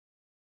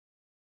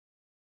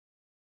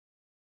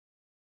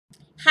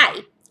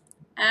Hi.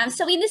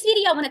 So in this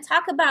video, I want to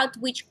talk about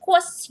which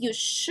costs you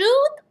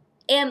should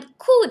and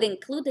could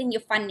include in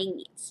your funding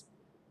needs.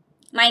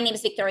 My name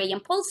is Victoria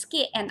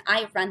Yampolsky, and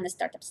I run the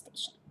Startup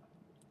Station.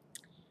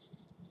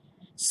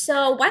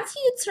 So once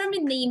you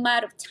determine the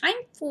amount of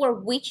time for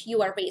which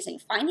you are raising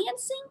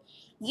financing,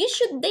 you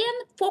should then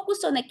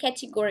focus on a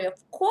category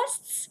of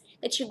costs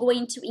that you're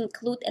going to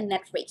include in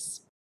that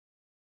raise.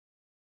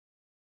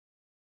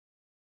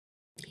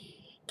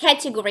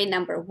 Category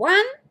number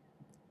 1,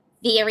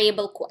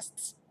 variable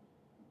costs.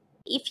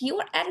 If you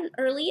are at an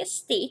earlier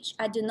stage,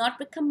 I do not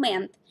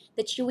recommend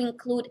that you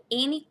include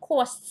any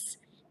costs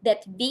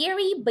that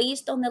vary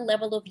based on the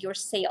level of your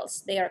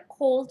sales. They are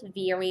called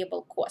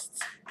variable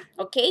costs,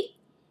 okay?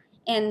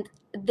 And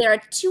there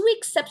are two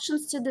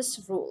exceptions to this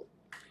rule.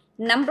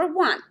 Number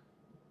one,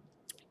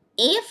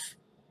 if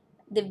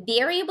the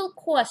variable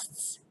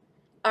costs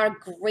are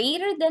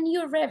greater than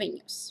your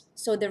revenues,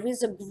 so there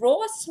is a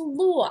gross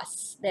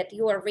loss that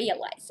you are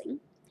realizing,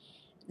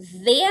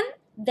 then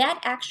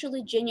that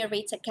actually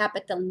generates a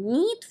capital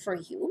need for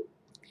you,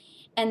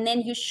 and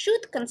then you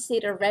should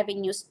consider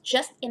revenues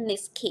just in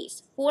this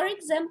case. For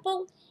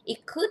example,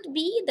 it could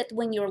be that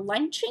when you're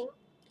launching,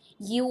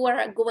 you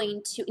are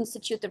going to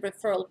institute a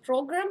referral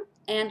program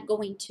and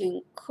going to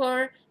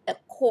incur a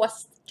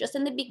cost just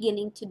in the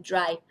beginning to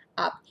drive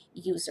up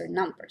user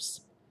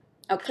numbers.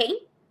 Okay?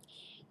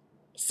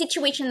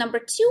 Situation number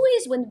 2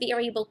 is when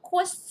variable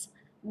costs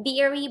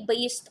vary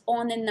based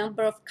on the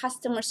number of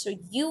customers or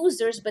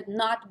users, but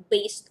not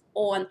based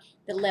on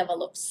the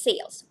level of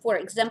sales. For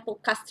example,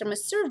 customer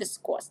service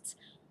costs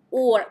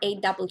or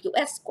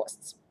AWS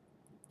costs.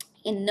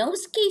 In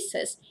those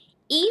cases,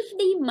 if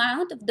the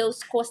amount of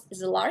those costs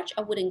is large,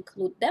 I would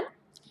include them.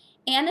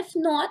 And if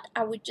not,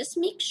 I would just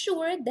make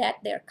sure that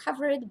they're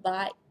covered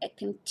by a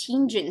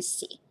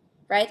contingency,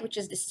 right? Which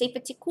is the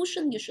safety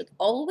cushion you should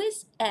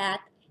always add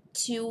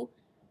to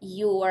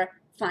your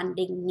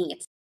funding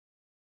needs.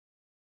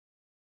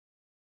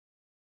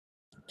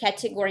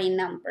 Category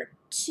number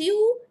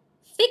 2,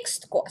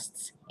 fixed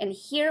costs. And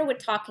here we're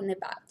talking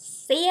about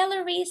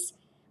salaries,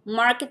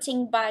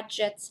 marketing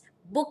budgets,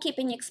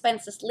 bookkeeping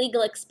expenses,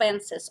 legal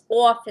expenses,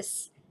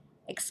 office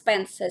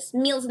expenses,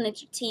 meals and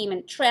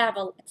entertainment,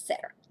 travel,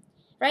 etc.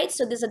 Right?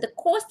 So these are the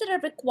costs that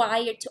are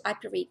required to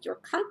operate your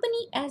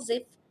company as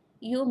if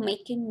you're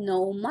making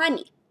no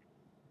money.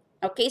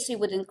 Okay, so you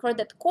would incur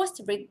that cost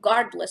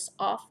regardless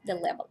of the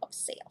level of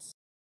sales.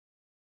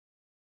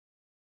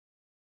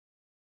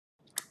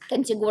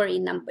 Category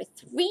number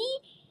 3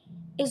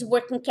 is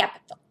working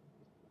capital.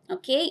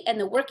 Okay, and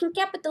the working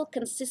capital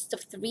consists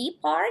of 3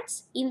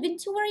 parts: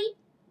 inventory,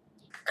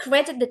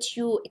 credit that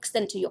you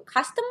extend to your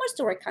customers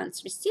or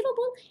accounts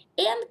receivable,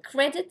 and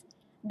credit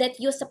that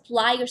your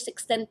suppliers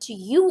extend to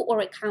you or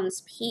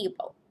accounts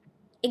payable.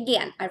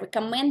 Again, I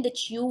recommend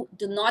that you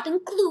do not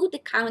include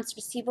accounts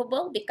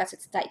receivable because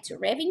it's tied to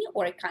revenue,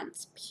 or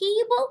accounts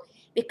payable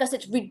because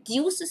it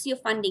reduces your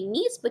funding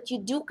needs, but you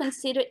do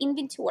consider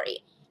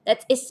inventory.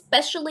 That's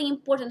especially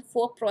important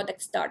for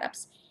product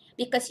startups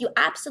because you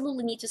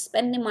absolutely need to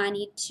spend the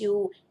money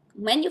to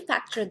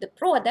manufacture the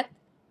product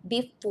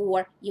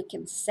before you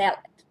can sell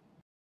it.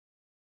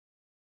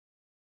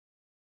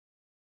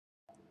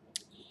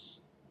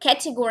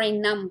 Category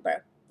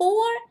number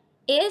 4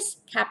 is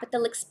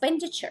capital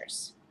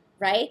expenditures,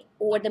 right?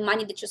 Or the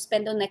money that you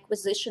spend on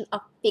acquisition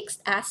of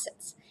fixed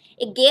assets.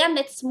 Again,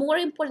 it's more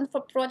important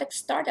for product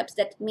startups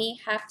that may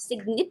have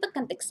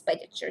significant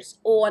expenditures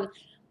on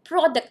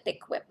product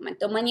equipment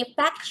or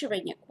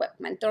manufacturing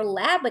equipment or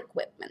lab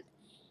equipment.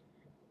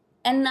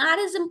 And not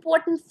as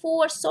important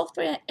for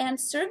software and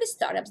service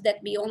startups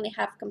that we only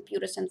have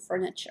computers and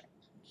furniture.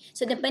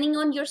 So depending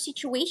on your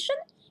situation,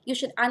 you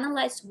should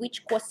analyze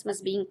which costs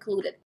must be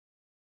included.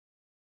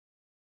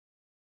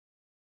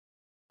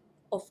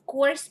 Of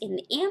course, in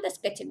the end, as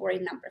category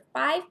number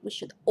 5, we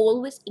should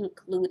always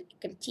include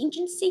a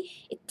contingency.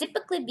 It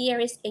typically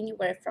varies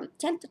anywhere from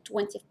 10 to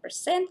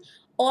 20%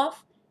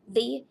 of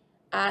the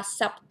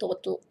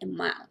subtotal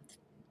amount.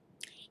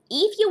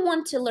 If you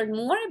want to learn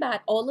more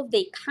about all of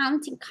the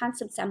accounting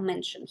concepts I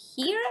mentioned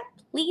here,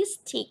 please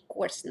take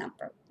course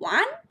number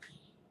 1.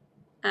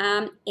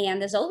 And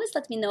as always,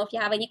 let me know if you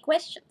have any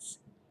questions.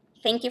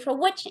 Thank you for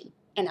watching,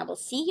 and I will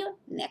see you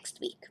next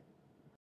week.